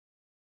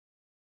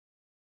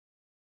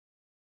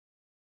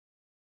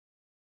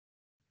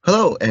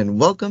Hello and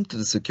welcome to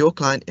the Secure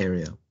Client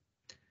Area.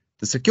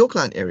 The Secure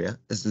Client Area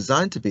is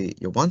designed to be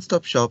your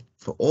one-stop shop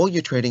for all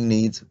your trading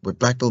needs with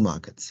BlackBull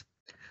Markets.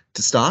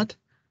 To start,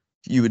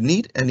 you would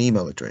need an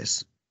email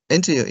address.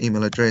 Enter your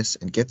email address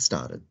and get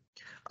started.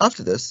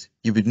 After this,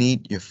 you would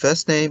need your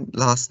first name,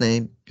 last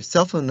name, your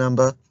cell phone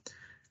number,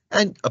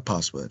 and a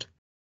password.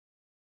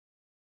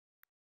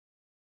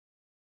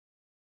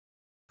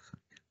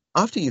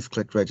 After you've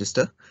clicked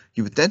register,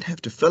 you would then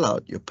have to fill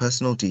out your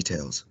personal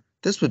details.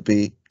 This would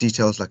be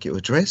details like your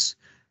address,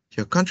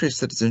 your country of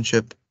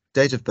citizenship,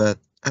 date of birth,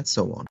 and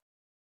so on.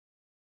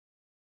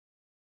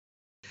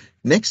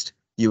 Next,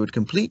 you would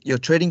complete your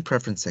trading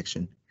preference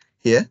section.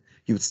 Here,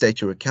 you would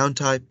state your account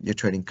type, your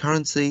trading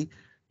currency,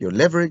 your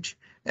leverage,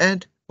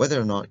 and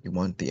whether or not you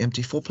want the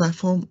MT4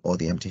 platform or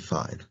the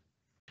MT5.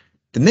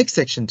 The next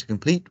section to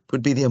complete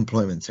would be the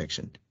employment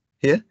section.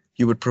 Here,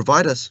 you would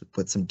provide us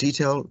with some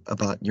detail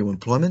about your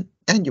employment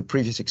and your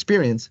previous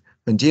experience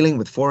when dealing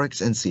with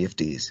Forex and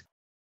CFDs.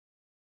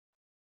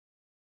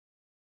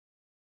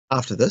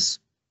 After this,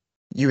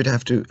 you would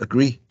have to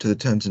agree to the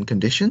terms and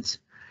conditions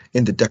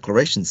in the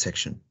declaration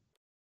section.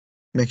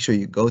 Make sure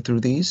you go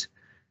through these.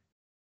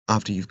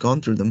 After you've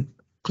gone through them,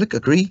 click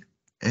Agree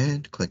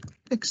and click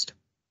Next.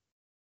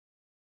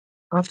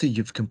 After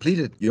you've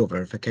completed your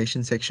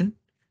verification section,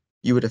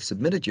 you would have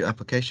submitted your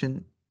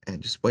application and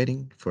just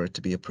waiting for it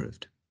to be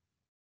approved.